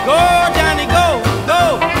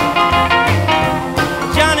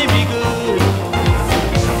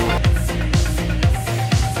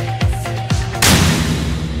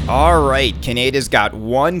right, Canada's got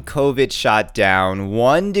one COVID shot down,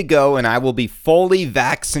 one to go, and I will be fully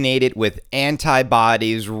vaccinated with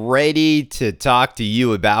antibodies, ready to talk to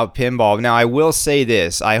you about pinball. Now, I will say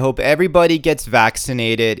this. I hope everybody gets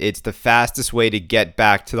vaccinated. It's the fastest way to get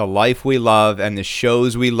back to the life we love and the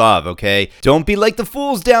shows we love, okay? Don't be like the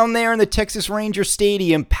fools down there in the Texas Ranger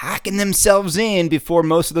Stadium packing themselves in before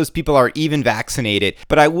most of those people are even vaccinated.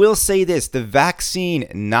 But I will say this. The vaccine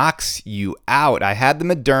knocks you out. I had the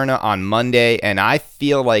Moderna on Monday, and I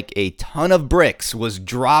feel like a ton of bricks was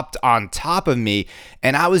dropped on top of me,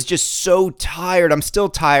 and I was just so tired. I'm still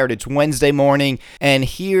tired. It's Wednesday morning, and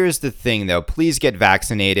here's the thing, though. Please get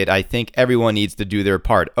vaccinated. I think everyone needs to do their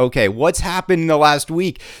part. Okay, what's happened in the last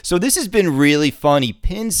week? So this has been really funny.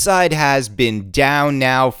 Pinside has been down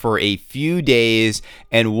now for a few days,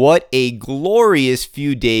 and what a glorious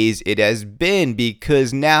few days it has been,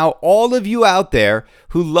 because now all of you out there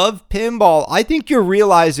who love pinball, I think you're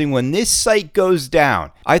realizing when this site goes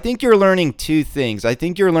down, I think you're learning two things. I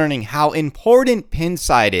think you're learning how important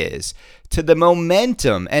Pinside is to the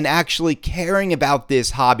momentum and actually caring about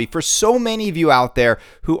this hobby. For so many of you out there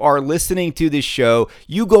who are listening to this show,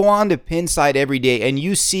 you go on to Pinside every day and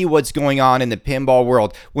you see what's going on in the pinball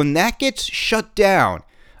world. When that gets shut down,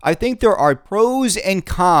 I think there are pros and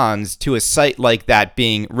cons to a site like that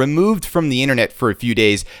being removed from the internet for a few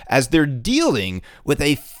days as they're dealing with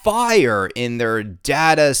a fire in their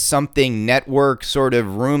data something network sort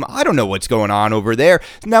of room. I don't know what's going on over there.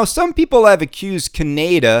 Now, some people have accused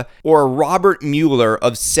Canada or Robert Mueller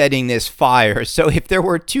of setting this fire. So if there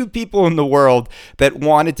were two people in the world that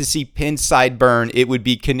wanted to see Pinside burn, it would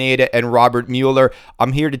be Canada and Robert Mueller.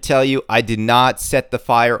 I'm here to tell you, I did not set the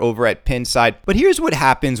fire over at Pinside. But here's what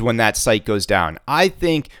happens when that site goes down. I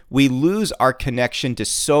think we lose our connection to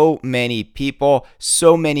so many people,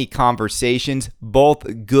 so many conversations, both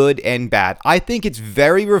good and bad. I think it's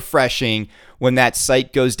very refreshing when that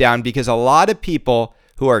site goes down because a lot of people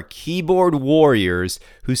who are keyboard warriors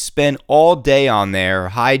who spend all day on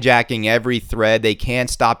there hijacking every thread. They can't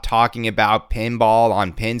stop talking about pinball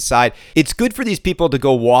on Pinside. It's good for these people to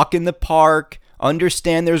go walk in the park,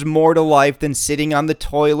 understand there's more to life than sitting on the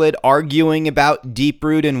toilet arguing about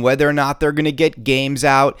Deeproot and whether or not they're going to get games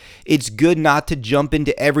out. It's good not to jump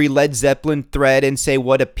into every Led Zeppelin thread and say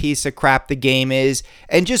what a piece of crap the game is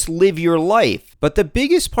and just live your life. But the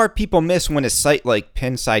biggest part people miss when a site like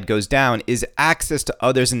Pinside goes down is access to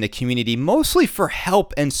others in the community, mostly for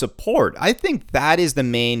help and support. I think that is the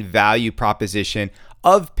main value proposition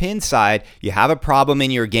of Pinside. You have a problem in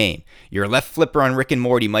your game. Your left flipper on Rick and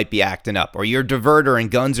Morty might be acting up, or your diverter in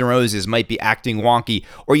Guns N' Roses might be acting wonky,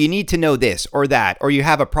 or you need to know this or that, or you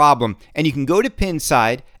have a problem, and you can go to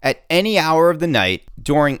Pinside at any hour of the night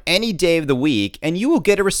during any day of the week, and you will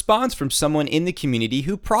get a response from someone in the community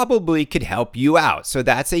who probably could help you out. So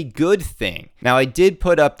that's a good thing. Now, I did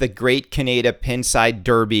put up the Great Canada Pinside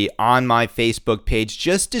Derby on my Facebook page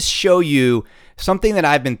just to show you something that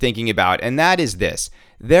I've been thinking about, and that is this.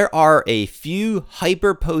 There are a few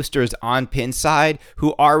hyper posters on Pinside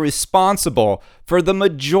who are responsible for the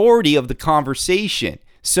majority of the conversation.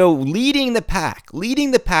 So leading the pack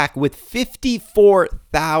with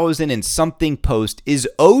 54,000 and something posts is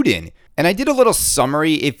Odin. And I did a little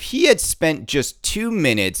summary. If he had spent just 2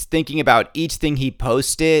 minutes thinking about each thing he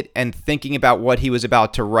posted and thinking about what he was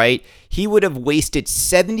about to write, he would have wasted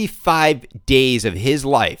 75 days of his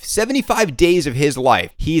life. 75 days of his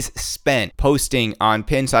life he's spent posting on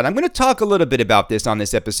Pinside. I'm going to talk a little bit about this on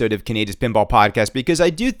this episode of Canada's Pinball Podcast because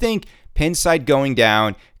I do think Pinside going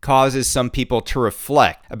down causes some people to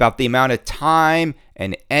reflect about the amount of time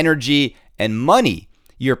and energy and money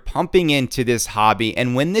you're pumping into this hobby.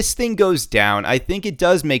 And when this thing goes down, I think it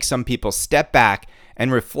does make some people step back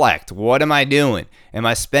and reflect. What am I doing? Am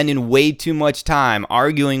I spending way too much time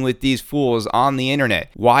arguing with these fools on the internet?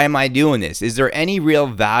 Why am I doing this? Is there any real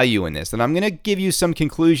value in this? And I'm going to give you some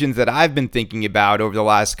conclusions that I've been thinking about over the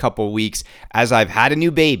last couple weeks as I've had a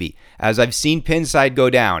new baby, as I've seen Pinside go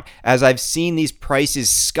down, as I've seen these prices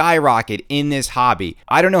skyrocket in this hobby.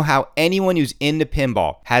 I don't know how anyone who's into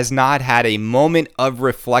pinball has not had a moment of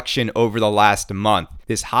reflection over the last month.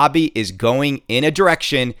 This hobby is going in a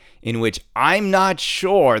direction in which I'm not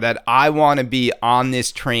sure that I want to be on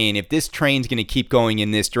this train. If this train's going to keep going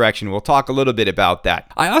in this direction, we'll talk a little bit about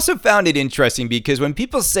that. I also found it interesting because when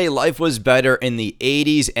people say life was better in the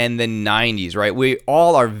 80s and the 90s, right? We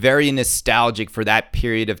all are very nostalgic for that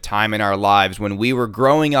period of time in our lives when we were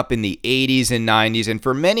growing up in the 80s and 90s. And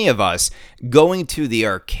for many of us, going to the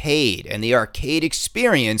arcade and the arcade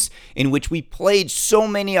experience in which we played so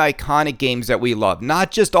many iconic games that we love, not not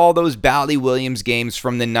just all those Bally Williams games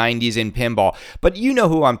from the 90s in pinball, but you know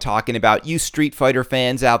who I'm talking about. You Street Fighter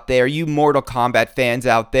fans out there, you Mortal Kombat fans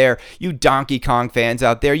out there, you Donkey Kong fans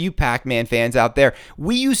out there, you Pac-Man fans out there.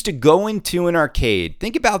 We used to go into an arcade.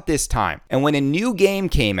 Think about this time. And when a new game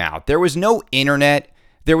came out, there was no internet.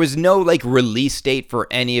 There was no release date for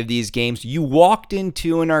any of these games. You walked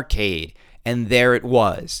into an arcade and there it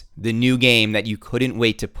was, the new game that you couldn't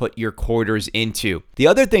wait to put your quarters into. The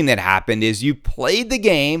other thing that happened is you played the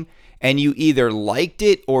game and you either liked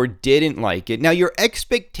it or didn't like it. Now, your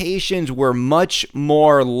expectations were much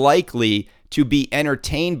more likely to be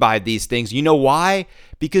entertained by these things. You know why?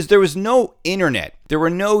 Because there was no internet. There were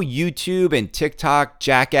no YouTube and TikTok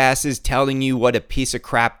jackasses telling you what a piece of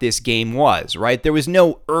crap this game was, right? There was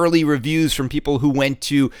no early reviews from people who went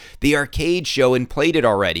to the arcade show and played it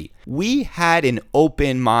already. We had an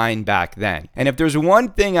open mind back then. And if there's one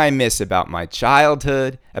thing I miss about my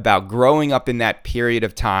childhood, about growing up in that period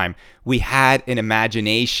of time, we had an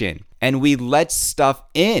imagination. And we let stuff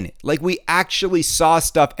in. We actually saw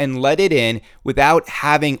stuff and let it in without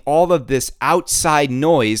having all of this outside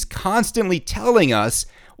noise constantly telling us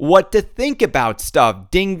what to think about stuff.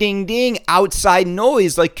 Ding, ding, ding, outside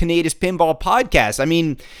noise like Canada's Pinball Podcast. I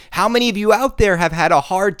mean, how many of you out there have had a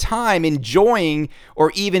hard time enjoying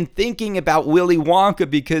or even thinking about Willy Wonka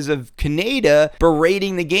because of Canada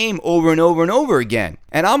berating the game over and over and over again?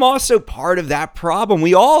 And I'm also part of that problem.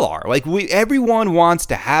 We all are. Everyone wants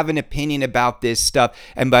to have an opinion about this stuff.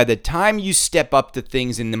 And by the time you step up to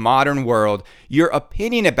things in the modern world, your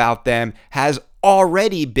opinion about them has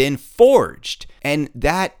already been forged. And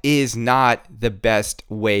that is not the best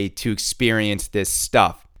way to experience this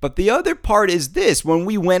stuff. But the other part is this: when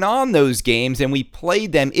we went on those games and we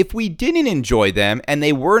played them, if we didn't enjoy them and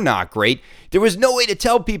they were not great, there was no way to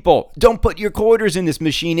tell people, don't put your quarters in this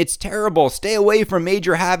machine, it's terrible, stay away from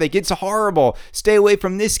Major Havoc, it's horrible, stay away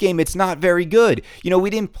from this game, it's not very good. We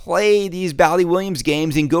didn't play these Bally Williams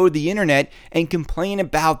games and go to the internet and complain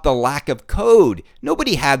about the lack of code.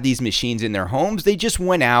 Nobody had these machines in their homes, they just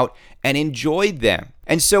went out and enjoyed them.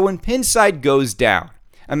 And so when Pinside goes down,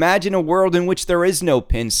 imagine a world in which there is no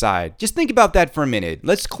Pinside. Just think about that for a minute.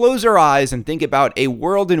 Let's close our eyes and think about a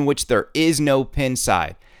world in which there is no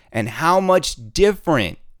Pinside and how much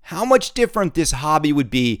different this hobby would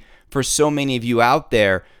be for so many of you out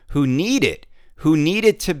there who need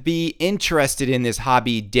it to be interested in this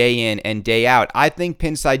hobby day in and day out. I think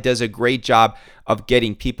Pinside does a great job of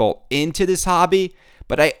getting people into this hobby.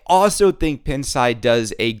 But I also think Pinside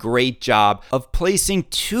does a great job of placing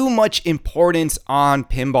too much importance on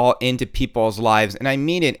pinball into people's lives. And I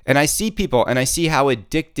mean it. And I see people and I see how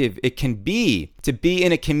addictive it can be to be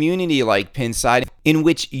in a community like Pinside, in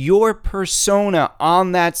which your persona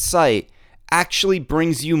on that site actually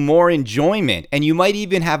brings you more enjoyment. And you might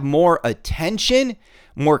even have more attention,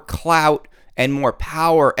 more clout, and more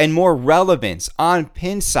power and more relevance on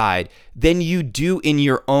Pinside than you do in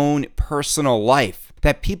your own personal life.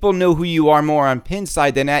 That people know who you are more on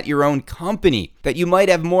Pinside than at your own company. That you might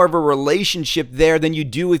have more of a relationship there than you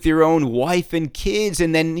do with your own wife and kids.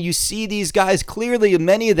 And then you see these guys, clearly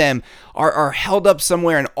many of them are held up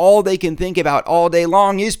somewhere and all they can think about all day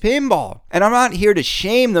long is pinball. And I'm not here to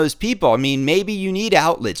shame those people. I mean, maybe you need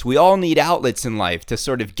outlets. We all need outlets in life to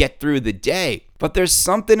sort of get through the day. But there's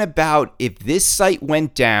something about, if this site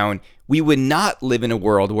went down, we would not live in a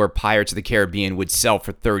world where Pirates of the Caribbean would sell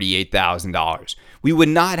for $38,000. We would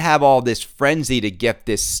not have all this frenzy to get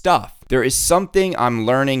this stuff. There is something I'm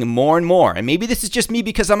learning more and more. And maybe this is just me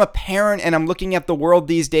because I'm a parent and I'm looking at the world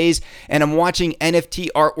these days and I'm watching NFT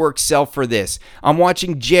artwork sell for this. I'm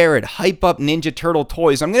watching Jared hype up Ninja Turtle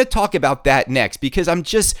toys. I'm going to talk about that next because I'm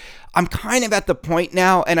kind of at the point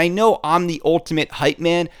now, and I know I'm the ultimate hype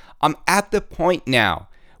man. I'm at the point now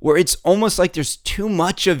where it's almost like there's too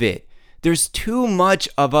much of it. There's too much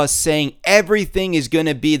of us saying everything is going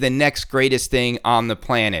to be the next greatest thing on the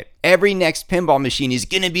planet. Every next pinball machine is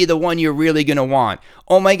going to be the one you're really going to want.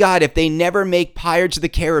 Oh my God, if they never make Pirates of the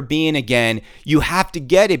Caribbean again, you have to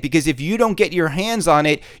get it, because if you don't get your hands on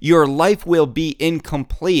it, your life will be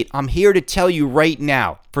incomplete. I'm here to tell you right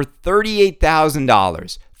now, for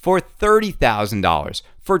 $38,000, for $30,000,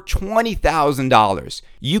 for $20,000,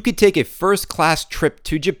 you could take a first-class trip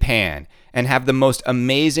to Japan and have the most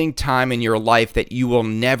amazing time in your life that you will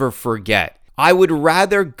never forget. I would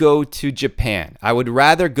rather go to Japan. I would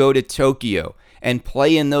rather go to Tokyo and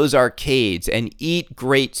play in those arcades and eat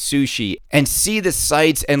great sushi and see the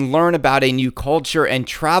sights and learn about a new culture and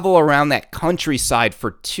travel around that countryside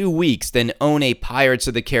for 2 weeks than own a Pirates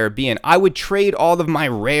of the Caribbean. I would trade all of my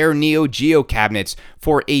rare Neo Geo cabinets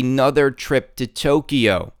for another trip to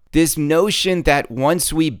Tokyo. This notion that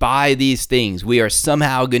once we buy these things, we are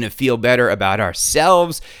somehow going to feel better about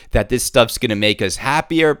ourselves, that this stuff's going to make us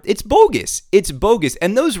happier. It's bogus. It's bogus.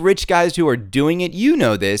 And those rich guys who are doing it, you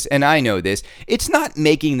know this, and I know this, it's not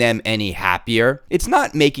making them any happier. It's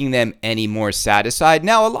not making them any more satisfied.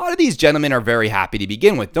 Now, a lot of these gentlemen are very happy to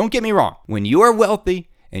begin with. Don't get me wrong. When you are wealthy,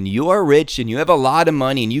 and you are rich and you have a lot of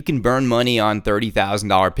money and you can burn money on $30,000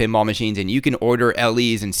 pinball machines and you can order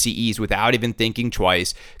LEs and CEs without even thinking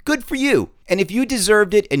twice, good for you. And if you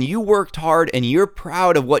deserved it and you worked hard and you're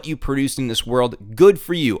proud of what you produced in this world, good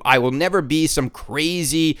for you. I will never be some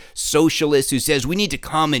crazy socialist who says we need to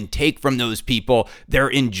come and take from those people their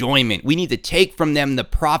enjoyment. We need to take from them the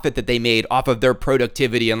profit that they made off of their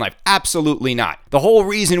productivity in life. Absolutely not. The whole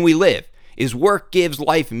reason we live is work gives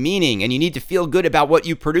life meaning, and you need to feel good about what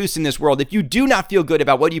you produce in this world. If you do not feel good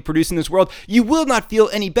about what you produce in this world, you will not feel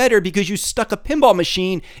any better because you stuck a pinball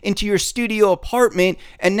machine into your studio apartment,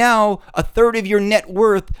 and now a third of your net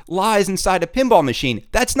worth lies inside a pinball machine.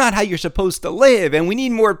 That's not how you're supposed to live, and we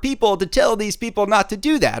need more people to tell these people not to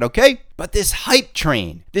do that, okay? But this hype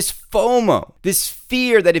train, this FOMO, this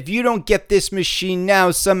fear that if you don't get this machine now,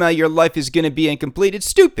 somehow your life is going to be incomplete, it's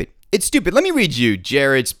stupid. It's stupid. Let me read you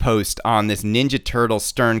Jared's post on this Ninja Turtle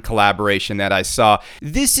Stern collaboration that I saw.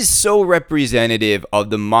 This is so representative of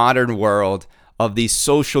the modern world, of these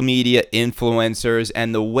social media influencers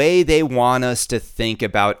and the way they want us to think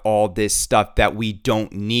about all this stuff that we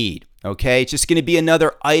don't need. Okay? It's just going to be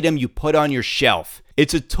another item you put on your shelf.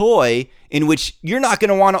 It's a toy in which you're not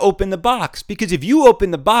going to want to open the box, because if you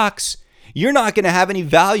open the box, you're not going to have any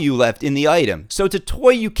value left in the item. So it's a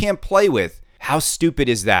toy you can't play with. How stupid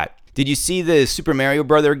is that? Did you see the Super Mario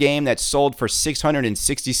Brother game that sold for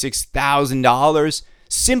 $666,000?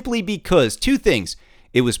 Simply because, two things.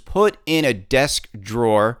 It was put in a desk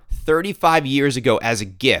drawer 35 years ago as a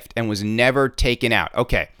gift and was never taken out.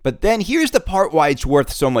 Okay, but then here's the part why it's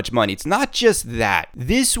worth so much money. It's not just that.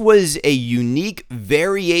 This was a unique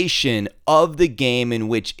variation of the game in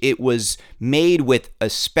which it was made with a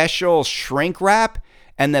special shrink wrap,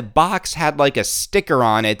 and the box had like a sticker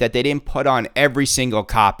on it that they didn't put on every single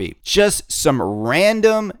copy. Just some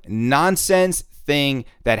random nonsense thing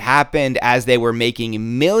that happened as they were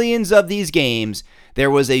making millions of these games.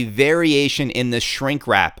 There was a variation in the shrink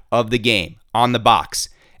wrap of the game on the box,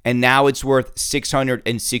 and now it's worth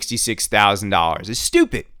 $666,000. It's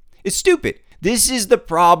stupid. It's stupid. This is the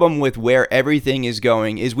problem with where everything is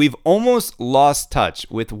going, is we've almost lost touch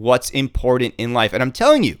with what's important in life. And I'm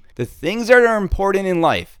telling you, the things that are important in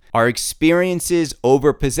life are experiences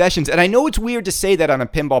over possessions. And I know it's weird to say that on a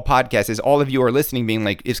pinball podcast, as all of you are listening being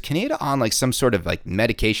like, is Kaneda on like some sort of like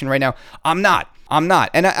medication right now? I'm not.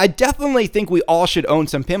 And I definitely think we all should own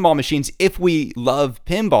some pinball machines if we love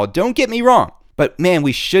pinball. Don't get me wrong. But man,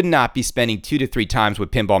 we should not be spending 2 to 3 times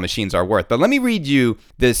what pinball machines are worth. But let me read you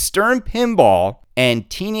the Stern Pinball and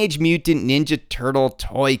Teenage Mutant Ninja Turtle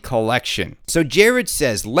toy collection. So Jared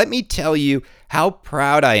says, let me tell you how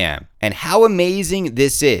proud I am and how amazing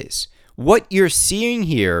this is. What you're seeing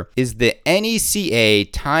here is the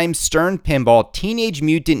NECA times Stern Pinball Teenage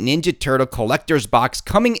Mutant Ninja Turtle Collector's Box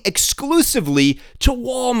coming exclusively to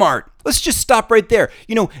Walmart. Let's just stop right there.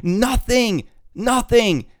 You know, nothing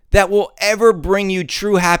that will ever bring you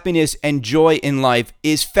true happiness and joy in life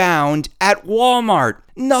is found at Walmart.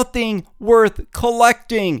 Nothing worth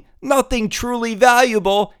collecting, nothing truly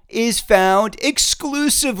valuable is found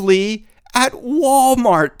exclusively at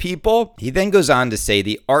Walmart, people. He then goes on to say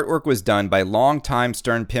the artwork was done by longtime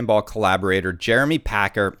Stern Pinball collaborator Jeremy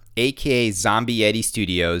Packer, aka Zombie Yeti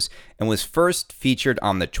Studios, and was first featured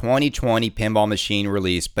on the 2020 pinball machine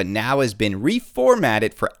release, but now has been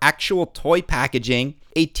reformatted for actual toy packaging,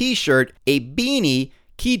 a t-shirt, a beanie,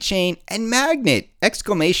 keychain, and magnet!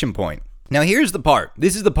 Exclamation point. Now here's the part.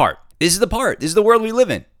 This is the part. This is the world we live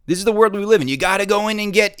in. You gotta go in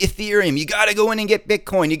and get Ethereum. You gotta go in and get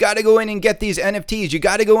Bitcoin. You gotta go in and get these NFTs. You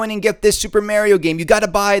gotta go in and get this Super Mario game. You gotta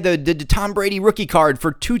buy the Tom Brady rookie card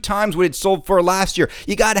for 2 times what it sold for last year.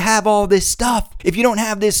 You gotta have all this stuff. If you don't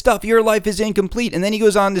have this stuff, your life is incomplete. And then he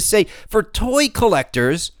goes on to say, for toy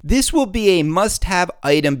collectors, this will be a must-have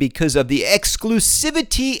item because of the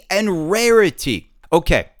exclusivity and rarity.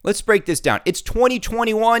 Okay, let's break this down. It's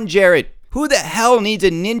 2021, Jared. Who the hell needs a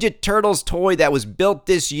Ninja Turtles toy that was built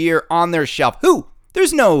this year on their shelf? Who?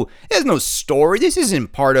 There's no story. This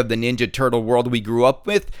isn't part of the Ninja Turtle world we grew up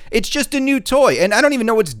with. It's just a new toy, and I don't even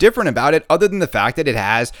know what's different about it other than the fact that it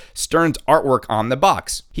has Stern's artwork on the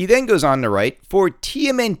box. He then goes on to write, for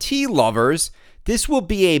TMNT lovers, this will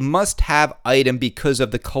be a must-have item because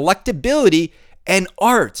of the collectability and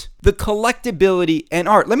art. The collectability and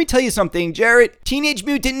art. Let me tell you something, Jarrett. Teenage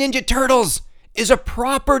Mutant Ninja Turtles is a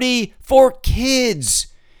property for kids.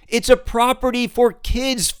 It's a property for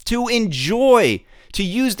kids to enjoy, to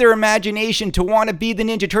use their imagination, to want to be the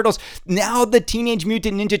Ninja Turtles. Now the Teenage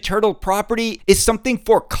Mutant Ninja Turtle property is something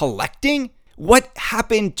for collecting? What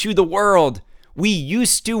happened to the world? We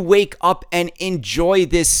used to wake up and enjoy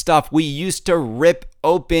this stuff. We used to rip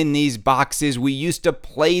open these boxes. We used to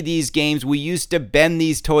play these games. We used to bend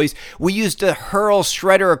these toys. We used to hurl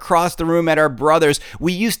Shredder across the room at our brothers.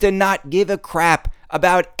 We used to not give a crap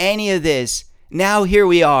about any of this. Now here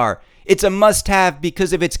we are. It's a must-have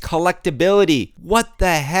because of its collectability. What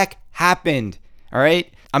the heck happened? All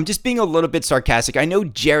right? I'm just being a little bit sarcastic. I know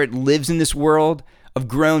Jarrett lives in this world of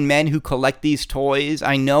grown men who collect these toys.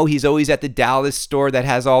 I know he's always at the Dallas store that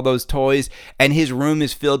has all those toys, and his room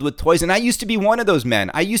is filled with toys. And I used to be one of those men.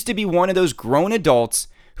 I used to be one of those grown adults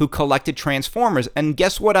who collected Transformers. And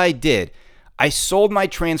guess what I did? I sold my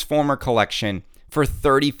Transformer collection for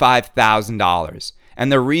 $35,000. And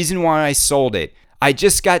the reason why I sold it, I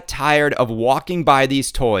just got tired of walking by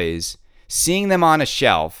these toys, seeing them on a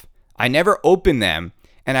shelf. I never opened them.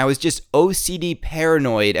 And I was just OCD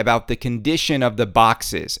paranoid about the condition of the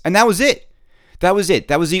boxes. And that was it. That was it.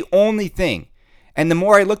 That was the only thing. And the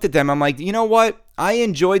more I looked at them, I'm like, you know what? I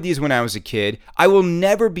enjoyed these when I was a kid. I will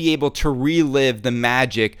never be able to relive the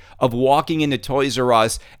magic of walking into Toys R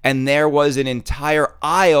Us and there was an entire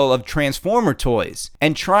aisle of Transformer toys.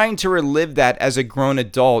 And trying to relive that as a grown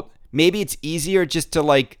adult, maybe it's easier just to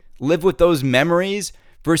live with those memories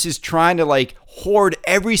versus trying to hoard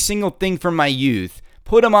every single thing from my youth,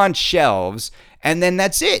 put them on shelves, and then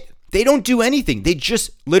that's it. They don't do anything. They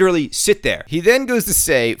just literally sit there. He then goes to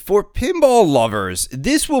say, for pinball lovers,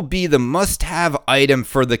 this will be the must-have item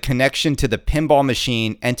for the connection to the pinball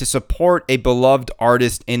machine and to support a beloved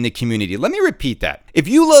artist in the community. Let me repeat that. If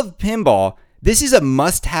you love pinball, this is a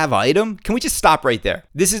must-have item. Can we just stop right there?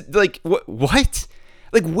 This is what?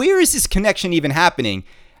 Where is this connection even happening?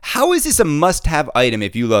 How is this a must-have item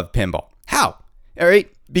if you love pinball? How? All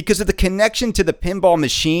right? Because of the connection to the pinball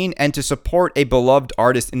machine and to support a beloved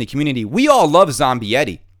artist in the community. We all love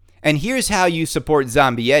Zombietti. And here's how you support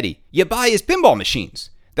Zombietti. You buy his pinball machines.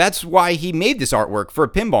 That's why he made this artwork for a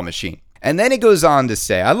pinball machine. And then it goes on to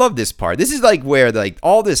say, I love this part. This is where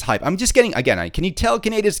all this hype. I'm just getting, again, can you tell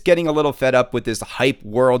Canada's getting a little fed up with this hype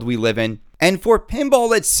world we live in? And for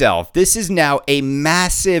pinball itself, this is now a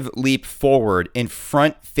massive leap forward in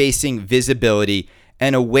front-facing visibility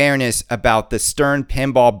and awareness about the Stern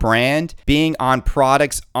Pinball brand being on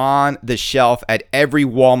products on the shelf at every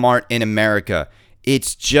Walmart in America.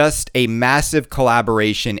 It's just a massive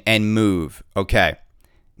collaboration and move, okay?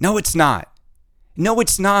 No, it's not. No,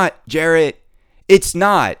 it's not, Jarrett. It's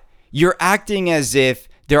not. You're acting as if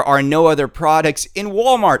there are no other products in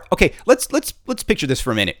Walmart. Okay, let's picture this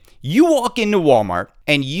for a minute. You walk into Walmart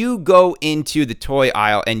and you go into the toy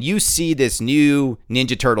aisle and you see this new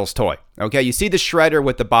Ninja Turtles toy. Okay, you see the Shredder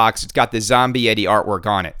with the box. It's got the Zombietti artwork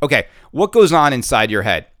on it. Okay, what goes on inside your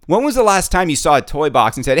head? When was the last time you saw a toy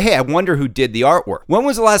box and said, hey, I wonder who did the artwork? When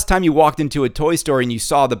was the last time you walked into a toy store and you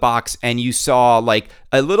saw the box and you saw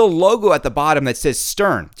a little logo at the bottom that says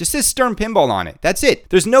Stern? Just says Stern Pinball on it. That's it.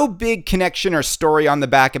 There's no big connection or story on the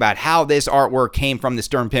back about how this artwork came from the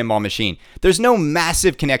Stern Pinball machine. There's no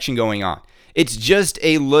massive connection going on. It's just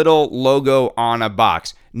a little logo on a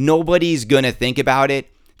box. Nobody's going to think about it.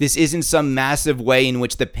 This isn't some massive way in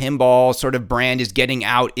which the pinball sort of brand is getting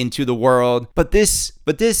out into the world. But this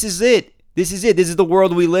is it. This is it. This is the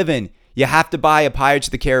world we live in. You have to buy a Pirates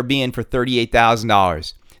of the Caribbean for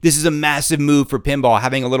 $38,000. This is a massive move for pinball,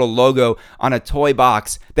 having a little logo on a toy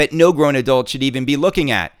box that no grown adult should even be looking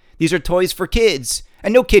at. These are toys for kids,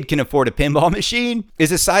 and no kid can afford a pinball machine.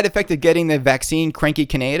 Is a side effect of getting the vaccine cranky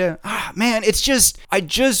Canada? Man, I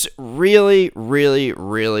just really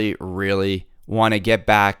want to get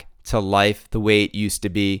back to life the way it used to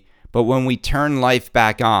be. But when we turn life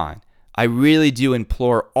back on, I really do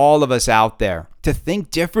implore all of us out there to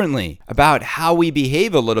think differently about how we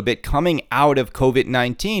behave a little bit coming out of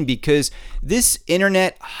COVID-19, because this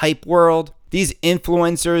internet hype world, these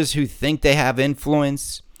influencers who think they have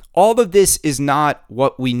influence, all of this is not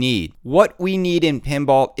what we need. What we need in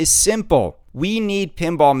pinball is simple. We need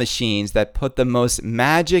pinball machines that put the most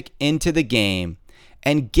magic into the game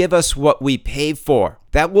and give us what we pay for.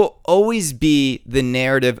 That will always be the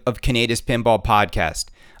narrative of Canada's Pinball Podcast.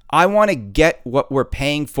 I want to get what we're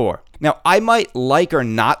paying for. Now, I might like or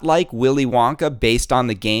not like Willy Wonka based on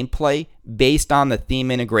the gameplay, based on the theme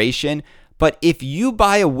integration, but if you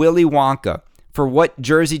buy a Willy Wonka for what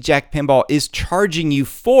Jersey Jack Pinball is charging you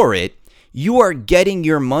for it, you are getting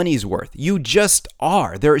your money's worth. You just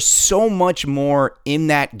are. There is so much more in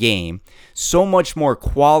that game, so much more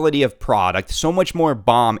quality of product, so much more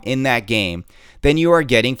bomb in that game than you are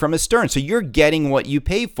getting from a Stern. So you're getting what you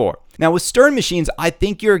pay for. Now with Stern machines, I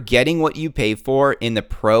think you're getting what you pay for in the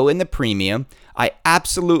Pro and the Premium. I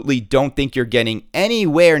absolutely don't think you're getting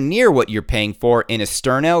anywhere near what you're paying for in a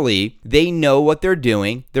Stern LE. They know what they're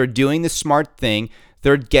doing. They're doing the smart thing.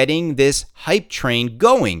 They're getting this hype train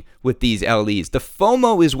going with these LEs. The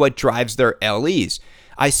FOMO is what drives their LEs.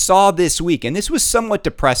 I saw this week, and this was somewhat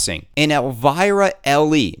depressing, an Elvira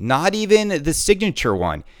LE, not even the signature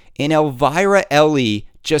one, an Elvira LE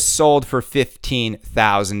just sold for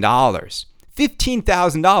 $15,000.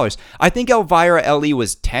 $15,000. I think Elvira LE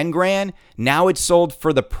was 10 grand. Now it's sold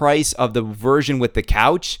for the price of the version with the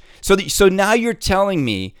couch. So now you're telling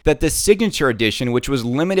me that the signature edition, which was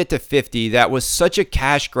limited to 50, that was such a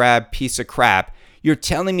cash grab piece of crap, you're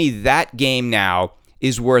telling me that game now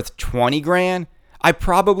is worth 20 grand? I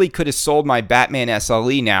probably could have sold my Batman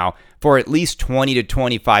SLE now for at least 20 to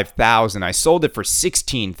 25,000. I sold it for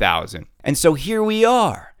 16,000. And so here we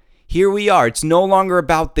are. Here we are. It's no longer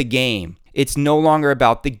about the game. It's no longer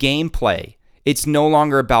about the gameplay. It's no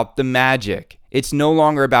longer about the magic. It's no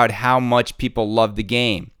longer about how much people love the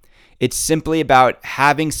game. It's simply about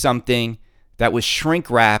having something that was shrink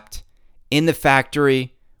wrapped in the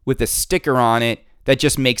factory with a sticker on it that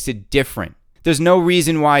just makes it different. There's no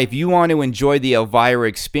reason why, if you want to enjoy the Elvira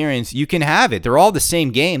experience, you can have it. They're all the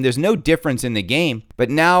same game. There's no difference in the game. But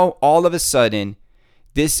now, all of a sudden,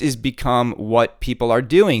 this has become what people are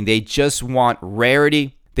doing. They just want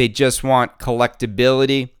rarity. They just want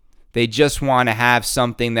collectability. They just want to have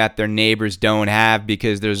something that their neighbors don't have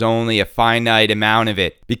because there's only a finite amount of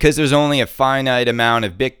it. Because there's only a finite amount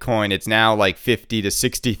of Bitcoin, it's now like $50,000 to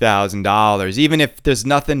 $60,000. Even if there's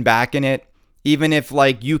nothing backing it, even if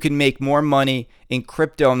like you can make more money in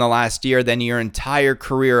crypto in the last year than your entire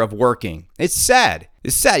career of working. It's sad.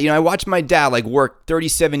 It's sad. I watched my dad like work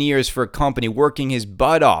 37 years for a company, working his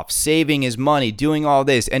butt off, saving his money, doing all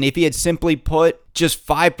this. And if he had simply put just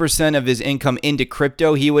 5% of his income into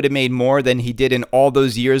crypto, he would have made more than he did in all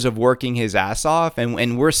those years of working his ass off.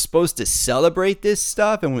 And we're supposed to celebrate this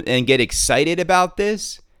stuff and get excited about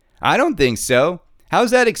this? I don't think so.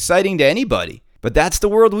 How's that exciting to anybody? But that's the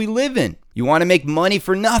world we live in. You want to make money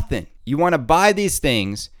for nothing. You want to buy these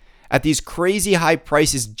things at these crazy high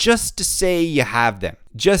prices just to say you have them.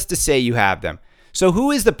 Just to say you have them. So who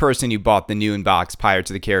is the person who bought the new in-box Pirates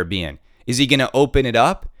of the Caribbean? Is he going to open it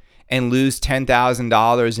up and lose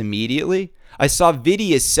 $10,000 immediately? I saw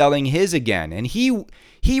Vidius selling his again, and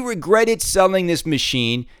he regretted selling this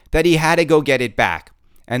machine that he had to go get it back.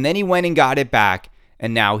 And then he went and got it back,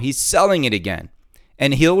 and now he's selling it again.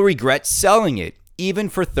 And he'll regret selling it, even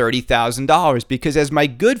for $30,000, because as my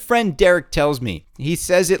good friend Derek tells me, he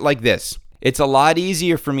says it like this: it's a lot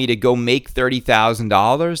easier for me to go make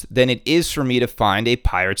 $30,000 than it is for me to find a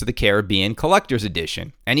Pirates of the Caribbean collector's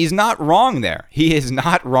edition. And he's not wrong there. He is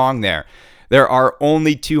not wrong there. There are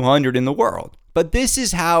only 200 in the world. But this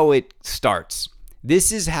is how it starts.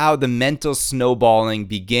 This is how the mental snowballing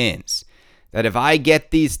begins. That if I get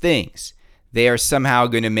these things, they are somehow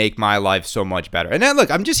going to make my life so much better. And then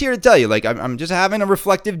look, I'm just here to tell you, like, I'm just having a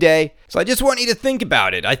reflective day. So I just want you to think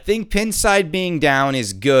about it. I think Pinside being down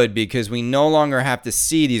is good because we no longer have to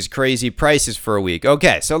see these crazy prices for a week.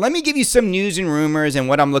 Okay, so let me give you some news and rumors and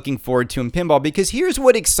what I'm looking forward to in pinball, because here's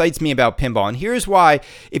what excites me about pinball. And here's why,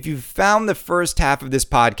 if you found the first half of this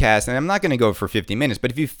podcast, and I'm not going to go for 50 minutes,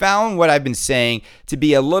 but if you found what I've been saying to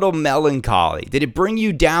be a little melancholy, did it bring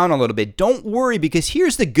you down a little bit? Don't worry, because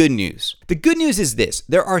here's the good news. The good news is this: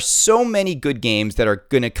 there are so many good games that are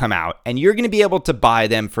going to come out, and you're going to be able to buy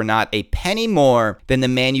them for not a penny more than the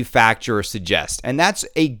manufacturer suggests, and that's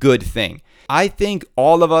a good thing. I think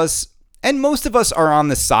all of us, and most of us, are on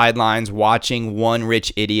the sidelines watching one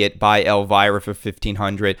rich idiot buy Elvira for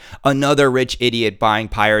 $1,500, another rich idiot buying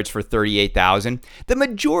Pirates for $38,000. The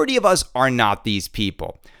majority of us are not these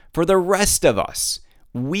people. For the rest of us,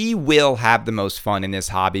 we will have the most fun in this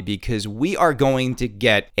hobby because we are going to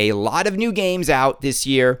get a lot of new games out this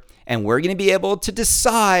year, and we're going to be able to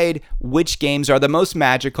decide which games are the most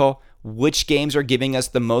magical, which games are giving us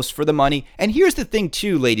the most for the money. And here's the thing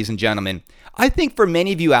too, ladies and gentlemen. I think for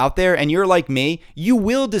many of you out there, and you're like me, you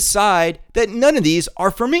will decide that none of these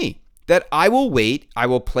are for me. that I will wait. I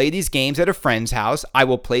will play these games at a friend's house. I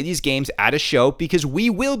will play these games at a show because we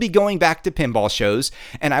will be going back to pinball shows,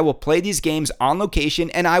 and I will play these games on location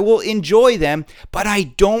and I will enjoy them, but I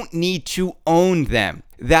don't need to own them.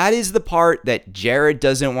 That is the part that Jared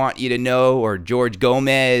doesn't want you to know, or George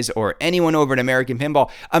Gomez, or anyone over at American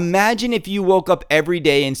Pinball. Imagine if you woke up every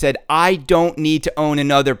day and said, I don't need to own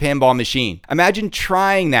another pinball machine. Imagine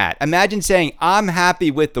trying that. Imagine saying, I'm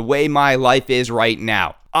happy with the way my life is right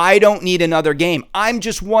now. I don't need another game. I'm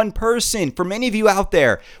just one person. For many of you out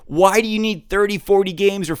there, why do you need 30, 40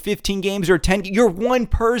 games or 15 games or 10? You're one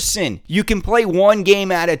person. You can play one game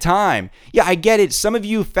at a time. Yeah, I get it. Some of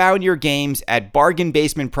you found your games at bargain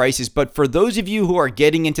basement prices, but for those of you who are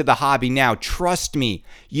getting into the hobby now, trust me,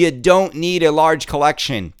 you don't need a large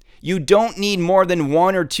collection. You don't need more than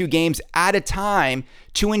 1 or 2 games at a time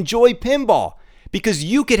to enjoy pinball, because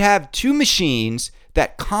you could have 2 machines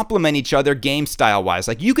that complement each other game style wise.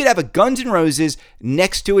 Like, you could have a Guns N' Roses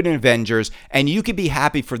next to an Avengers, and you could be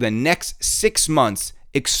happy for the next 6 months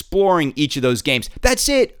exploring each of those games. That's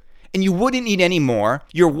it. And you wouldn't need any more.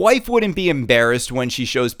 Your wife wouldn't be embarrassed when she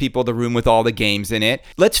shows people the room with all the games in it.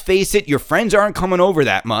 Let's face it, your friends aren't coming over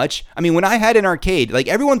that much. I mean, when I had an arcade, like,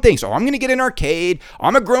 everyone thinks, oh, I'm going to get an arcade.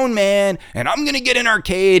 I'm a grown man and I'm going to get an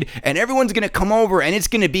arcade and everyone's going to come over and it's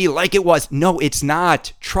going to be like it was. No, it's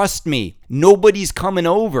not. Trust me. Nobody's coming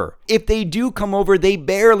over. If they do come over, they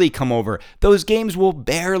barely come over. Those games will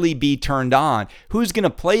barely be turned on. Who's going to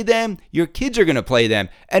play them? Your kids are going to play them.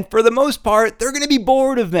 And for the most part, they're going to be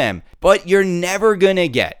bored of them. But you're never going to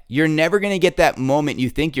get that moment you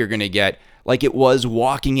think you're going to get, like it was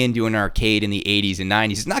walking into an arcade in the 80s and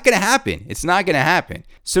 90s. It's not going to happen. It's not going to happen.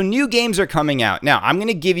 So new games are coming out. Now, I'm going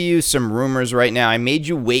to give you some rumors right now. I made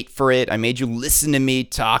you wait for it. I made you listen to me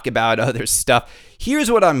talk about other stuff.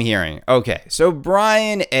 Here's what I'm hearing. Okay, so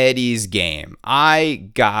Brian Eddy's game.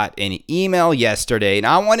 I got an email yesterday, and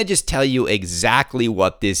I want to just tell you exactly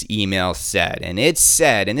what this email said. And it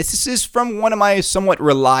said, and this is from one of my somewhat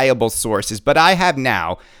reliable sources, but I have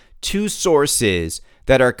now 2 sources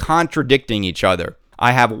that are contradicting each other.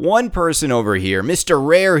 I have one person over here, Mr.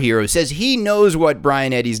 Rare Hero, says he knows what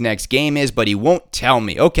Brian Eddy's next game is, but he won't tell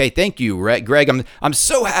me. Okay, thank you, Greg. I'm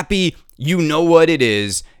so happy you know what it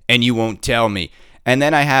is and you won't tell me. And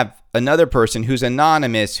then I have another person who's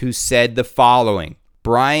anonymous who said the following: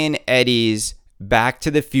 Brian Eddy's Back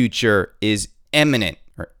to the Future is imminent.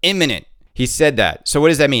 He said that. So what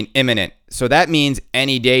does that mean, imminent? So that means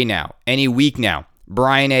any day now, any week now.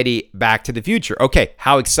 Brian Eddy Back to the Future. Okay,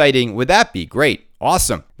 how exciting would that be? Great.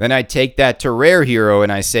 Awesome. Then I take that to Rare Hero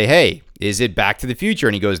and I say, hey, is it Back to the Future?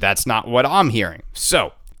 And he goes, that's not what I'm hearing.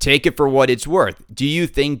 So take it for what it's worth. Do you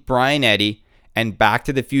think Brian Eddy and Back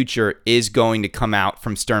to the Future is going to come out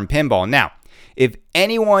from Stern Pinball? Now, if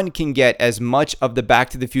anyone can get as much of the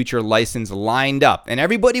Back to the Future license lined up, and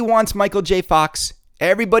everybody wants Michael J. Fox,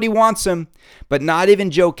 everybody wants him, but not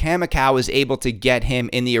even Joe Kamikow is able to get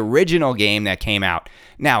him in the original game that came out.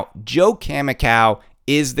 Now, Joe Kamikow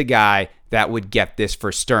is the guy that would get this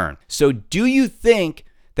for Stern. So do you think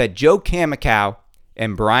that Joe Kamikow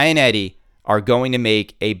and Brian Eddy are going to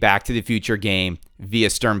make a Back to the Future game via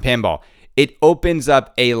Stern Pinball? It opens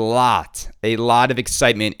up a lot of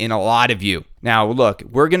excitement in a lot of you. Now, look,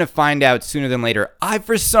 we're going to find out sooner than later. I,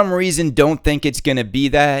 for some reason, don't think it's going to be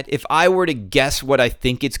that. If I were to guess what I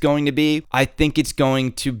think it's going to be, I think it's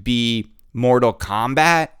going to be Mortal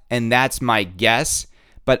Kombat, and that's my guess.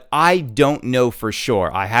 But I don't know for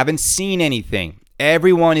sure. I haven't seen anything.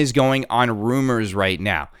 Everyone is going on rumors right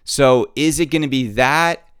now. So is it going to be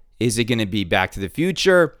that? Is it going to be Back to the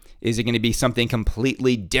Future? Is it going to be something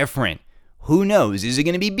completely different? Who knows? Is it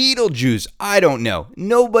going to be Beetlejuice? I don't know.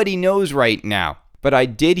 Nobody knows right now. But I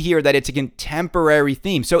did hear that it's a contemporary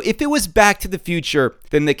theme. So if it was Back to the Future,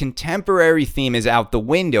 then the contemporary theme is out the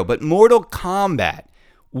window. But Mortal Kombat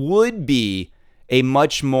would be a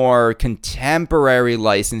much more contemporary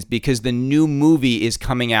license because the new movie is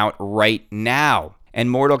coming out right now. And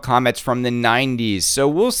Mortal Kombat's from the 90s. So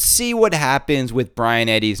we'll see what happens with Brian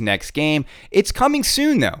Eddy's next game. It's coming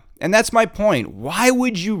soon, though. And that's my point. Why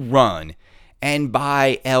would you run and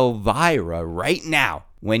buy Elvira right now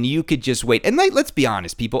when you could just wait? And let's be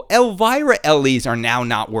honest, people. Elvira LEs are now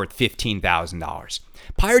not worth $15,000.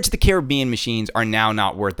 Pirates of the Caribbean machines are now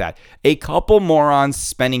not worth that. A couple morons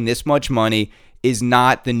spending this much money is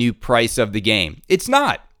not the new price of the game. It's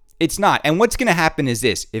not. It's not. And what's going to happen is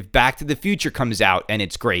this. If Back to the Future comes out and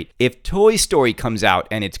it's great, if Toy Story comes out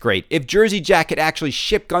and it's great, if Jersey Jack could actually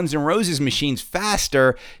ship Guns N' Roses machines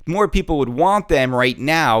faster, more people would want them right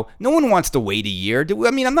now. No one wants to wait a year.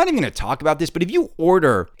 I mean, I'm not even going to talk about this, but if you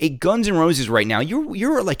order a Guns N' Roses right now,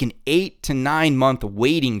 you're like an 8 to 9 month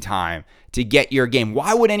waiting time to get your game.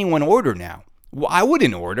 Why would anyone order now? Well, I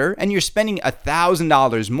wouldn't order, and you're spending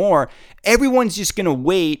 $1,000 more. Everyone's just going to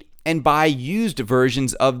wait and buy used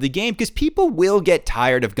versions of the game because people will get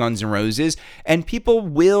tired of Guns N' Roses and people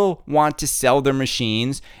will want to sell their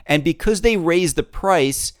machines. And because they raised the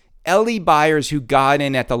price, LE buyers who got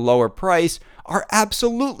in at the lower price are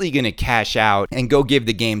absolutely going to cash out and go give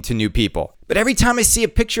the game to new people. But every time I see a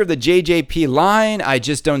picture of the JJP line, I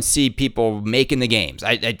just don't see people making the games.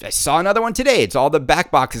 I saw another one today. It's all the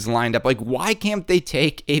back boxes lined up. Like, why can't they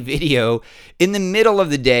take a video in the middle of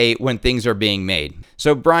the day when things are being made?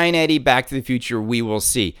 So Brian Eddy, Back to the Future, we will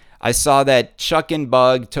see. I saw that Chuck and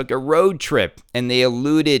Bug took a road trip and they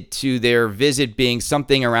alluded to their visit being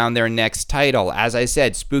something around their next title. As I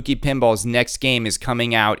said, Spooky Pinball's next game is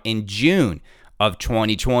coming out in June of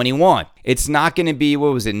 2021. It's not going to be,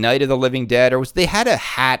 what was it, Night of the Living Dead? Or they had a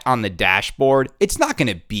hat on the dashboard. It's not going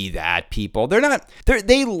to be that, people.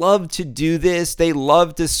 They love to do this. They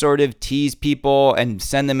love to sort of tease people and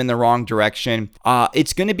send them in the wrong direction.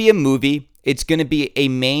 It's going to be a movie. It's going to be a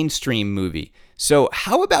mainstream movie. So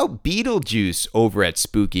how about Beetlejuice over at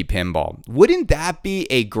Spooky Pinball? Wouldn't that be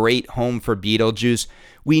a great home for Beetlejuice?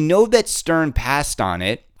 We know that Stern passed on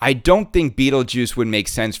it. I don't think Beetlejuice would make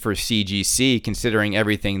sense for CGC considering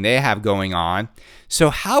everything they have going on. So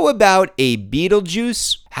how about a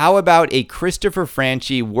Beetlejuice? How about a Christopher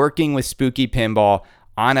Franchi working with Spooky Pinball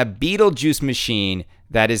on a Beetlejuice machine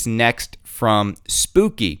that is next from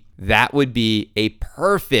Spooky? That would be a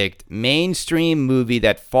perfect mainstream movie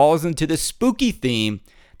that falls into the spooky theme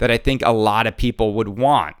that I think a lot of people would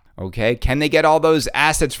want. Okay, can they get all those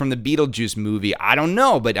assets from the Beetlejuice movie? I don't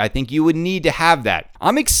know, but I think you would need to have that.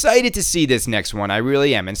 I'm excited to see this next one. I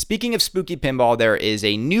really am. And speaking of Spooky Pinball, there is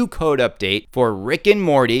a new code update for Rick and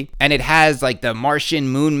Morty, and it has like the Martian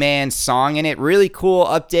Moon Man song in it. Really cool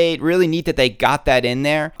update. Really neat that they got that in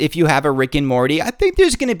there. If you have a Rick and Morty, I think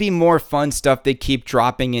there's going to be more fun stuff that keep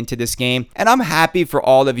dropping into this game. And I'm happy for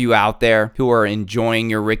all of you out there who are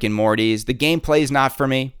enjoying your Rick and Mortys. The gameplay is not for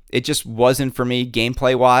me. It just wasn't for me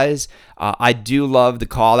gameplay-wise. I do love the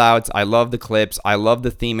call-outs. I love the clips. I love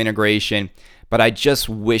the theme integration. But I just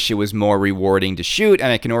wish it was more rewarding to shoot.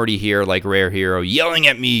 And I can already hear like Rare Hero yelling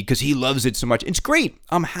at me because he loves it so much. It's great.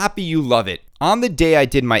 I'm happy you love it. On the day I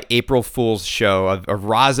did my April Fool's show of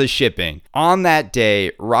Raza shipping, on that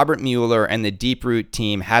day, Robert Mueller and the Deep Root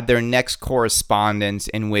team had their next correspondence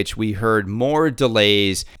in which we heard more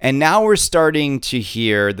delays. And now we're starting to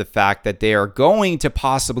hear the fact that they are going to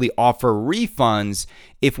possibly offer refunds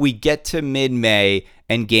if we get to mid-May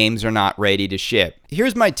and games are not ready to ship.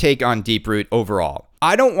 Here's my take on Deep Root overall.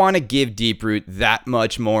 I don't want to give Deep Root that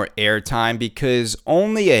much more airtime because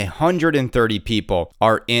only 130 people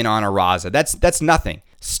are in on a Raza. That's nothing.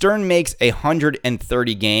 Stern makes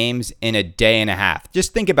 130 games in a day and a half.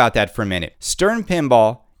 Just think about that for a minute. Stern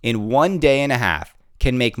Pinball in 1 day and a half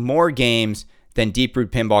can make more games than Deep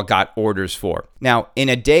Root Pinball got orders for. Now, in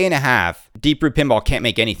a day and a half, Deep Root Pinball can't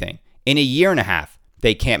make anything. In a year and a half,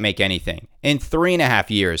 they can't make anything. In 3.5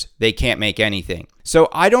 years, they can't make anything. So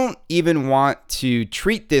I don't even want to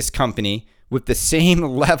treat this company with the same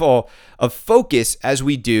level of focus as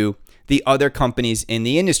we do the other companies in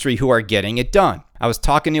the industry who are getting it done. I was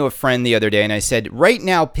talking to a friend the other day and I said, right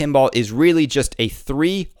now, pinball is really just a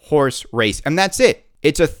 3-horse race. And that's it.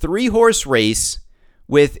 It's a 3-horse race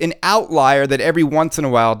with an outlier that every once in a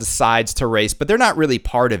while decides to race, but they're not really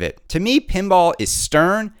part of it. To me, pinball is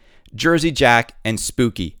Stern, Jersey Jack, and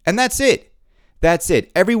Spooky. And that's it. That's it.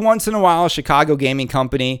 Every once in a while, a Chicago gaming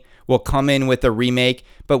company will come in with a remake,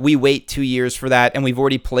 but we wait 2 years for that, and we've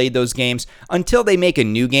already played those games. Until they make a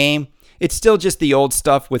new game, it's still just the old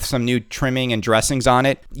stuff with some new trimming and dressings on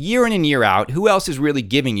it. Year in and year out, who else is really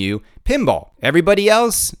giving you pinball? Everybody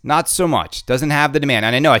else, not so much. Doesn't have the demand.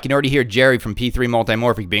 And I know I can already hear Jerry from P3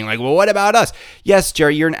 Multimorphic being like, well, what about us? Yes,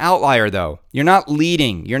 Jerry, you're an outlier, though. You're not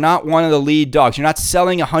leading. You're not one of the lead dogs. You're not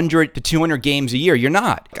selling 100 to 200 games a year. You're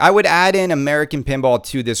not. I would add in American Pinball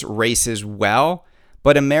to this race as well.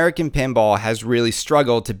 But American Pinball has really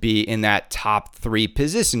struggled to be in that top 3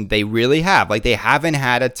 position. They really have. Like, they haven't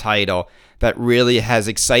had a title that really has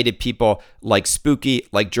excited people like Spooky,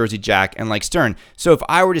 like Jersey Jack, and like Stern. So if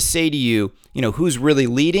I were to say to you, who's really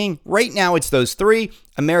leading? Right now it's those 3.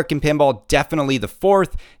 American Pinball, definitely the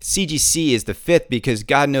fourth. CGC is the fifth because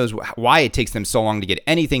God knows why it takes them so long to get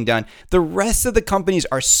anything done. The rest of the companies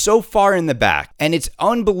are so far in the back, and it's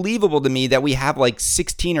unbelievable to me that we have like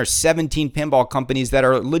 16 or 17 pinball companies that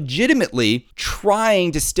are legitimately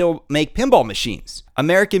trying to still make pinball machines.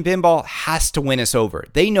 American Pinball has to win us over.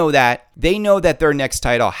 They know that. They know that their next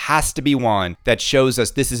title has to be one that shows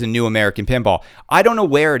us this is a new American Pinball. I don't know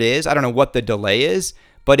where it is. I don't know what the delay is.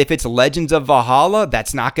 But if it's Legends of Valhalla,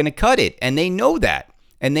 that's not going to cut it. And they know that.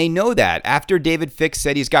 And they know that. After David Fix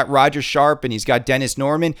said he's got Roger Sharp and he's got Dennis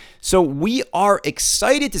Norman. So we are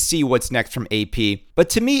excited to see what's next from AP. But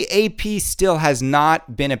to me, AP still has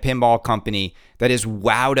not been a pinball company that has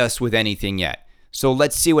wowed us with anything yet. So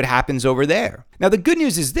let's see what happens over there. Now, the good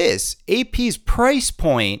news is this. AP's price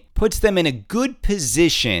point puts them in a good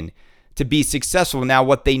position to be successful. Now,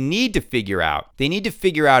 what they need to figure out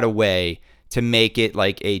a way to make it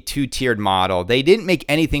like a two-tiered model. They didn't make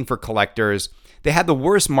anything for collectors. They had the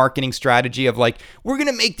worst marketing strategy of like, we're going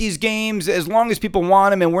to make these games as long as people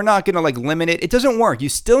want them and we're not going to like limit it. It doesn't work. You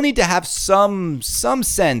still need to have some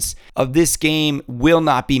sense of this game will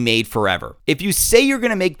not be made forever. If you say you're going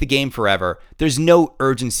to make the game forever, there's no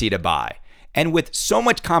urgency to buy. And with so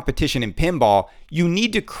much competition in pinball, you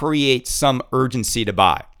need to create some urgency to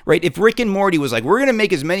buy, right? If Rick and Morty was like, we're going to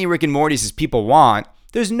make as many Rick and Mortys as people want,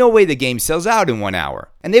 there's no way the game sells out in 1 hour.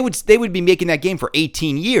 And they would be making that game for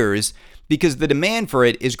 18 years because the demand for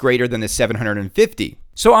it is greater than the 750.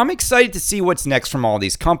 So I'm excited to see what's next from all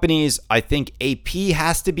these companies. I think AP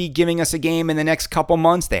has to be giving us a game in the next couple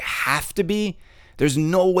months. They have to be. There's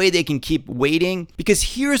no way they can keep waiting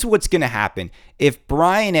because here's what's going to happen. If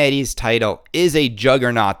Brian Eddy's title is a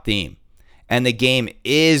Juggernaut theme, and the game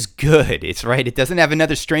is good, it's right, it doesn't have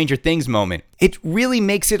another Stranger Things moment, it really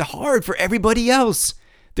makes it hard for everybody else.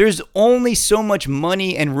 There's only so much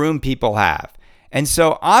money and room people have. And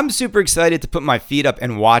so I'm super excited to put my feet up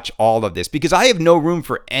and watch all of this because I have no room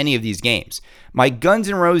for any of these games. My Guns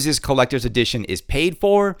N' Roses Collector's Edition is paid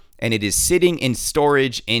for and it is sitting in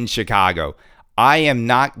storage in Chicago. I am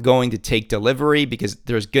not going to take delivery because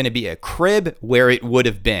there's going to be a crib where it would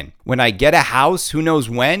have been. When I get a house, who knows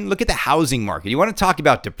when? Look at the housing market. You want to talk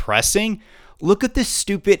about depressing? Look at the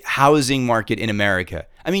stupid housing market in America.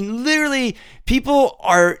 I mean, literally, people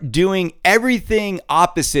are doing everything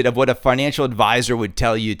opposite of what a financial advisor would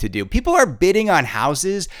tell you to do. People are bidding on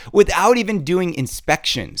houses without even doing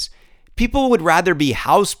inspections. People would rather be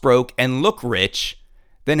house broke and look rich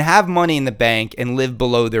than have money in the bank and live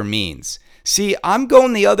below their means. See, I'm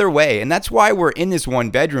going the other way, and that's why we're in this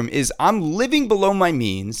one bedroom, is I'm living below my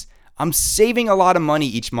means. I'm saving a lot of money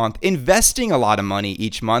each month, investing a lot of money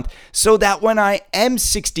each month, so that when I am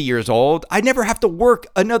 60 years old, I never have to work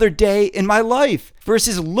another day in my life,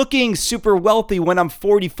 versus looking super wealthy when I'm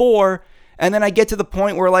 44, and then I get to the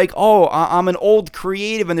point where like, oh, I'm an old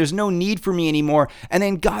creative and there's no need for me anymore, and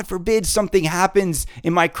then God forbid something happens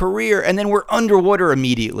in my career, and then we're underwater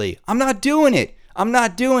immediately. I'm not doing it. I'm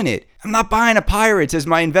not buying a Pirates as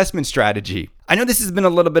my investment strategy. I know this has been a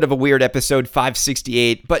little bit of a weird episode,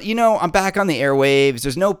 568, but you know, I'm back on the airwaves.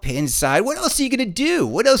 There's no Pinside. What else are you going to do?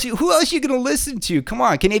 Who else are you going to listen to? Come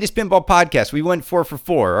on, Canadian Pinball Podcast. We went 4 for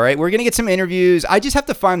 4, all right? We're going to get some interviews. I just have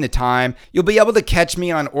to find the time. You'll be able to catch me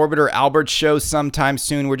on Orbiter Albert's show sometime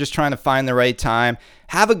soon. We're just trying to find the right time.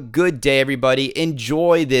 Have a good day, everybody.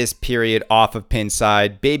 Enjoy this period off of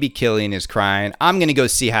Pinside. Baby Killian is crying. I'm going to go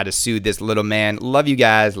see how to soothe this little man. Love you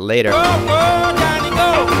guys. Later. Go, go, Johnny, go.